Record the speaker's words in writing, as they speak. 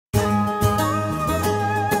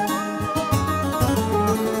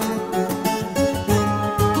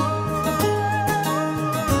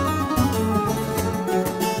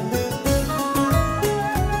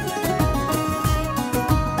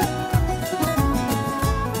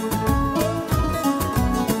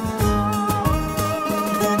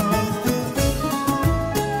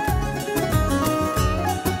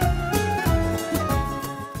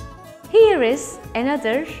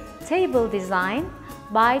another table design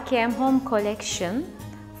by Came Home collection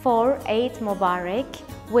for Eid Mubarak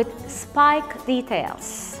with spike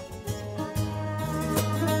details.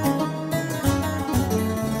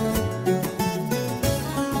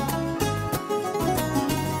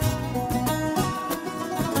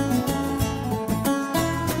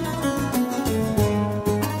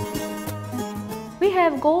 We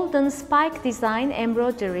have golden spike design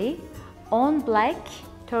embroidery on black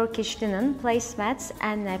Turkish linen placemats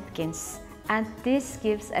and napkins, and this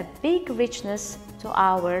gives a big richness to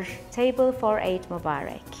our table for Eid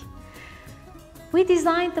Mubarak. We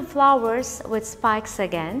designed the flowers with spikes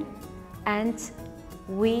again, and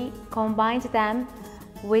we combined them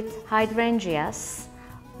with hydrangeas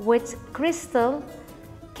with crystal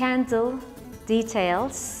candle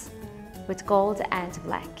details with gold and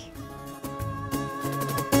black.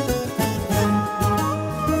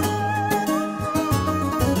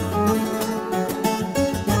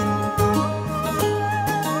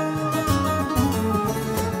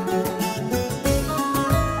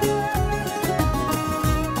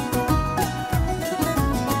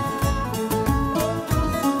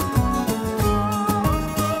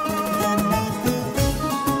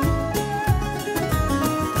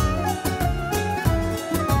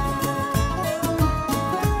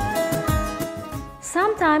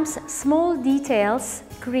 Sometimes small details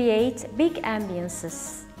create big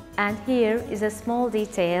ambiances, and here is a small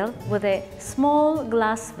detail with a small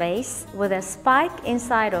glass vase with a spike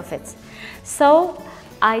inside of it. So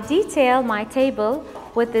I detail my table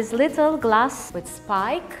with this little glass with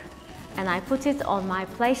spike, and I put it on my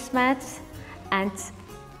placemat, and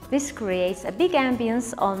this creates a big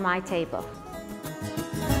ambience on my table.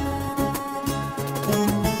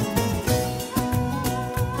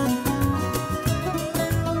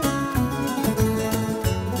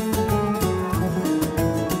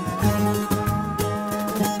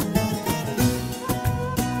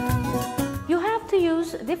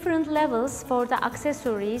 Different levels for the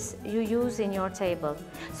accessories you use in your table.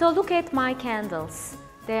 So look at my candles.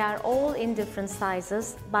 They are all in different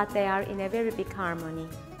sizes, but they are in a very big harmony.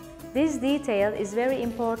 This detail is very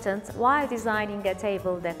important while designing a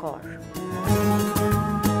table decor.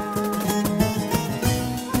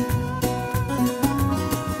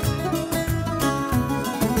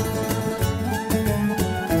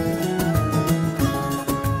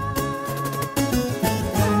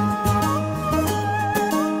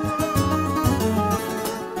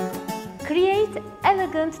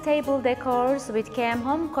 Elegant table decors with Came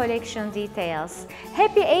Home collection details.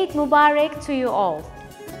 Happy Eid Mubarak to you all!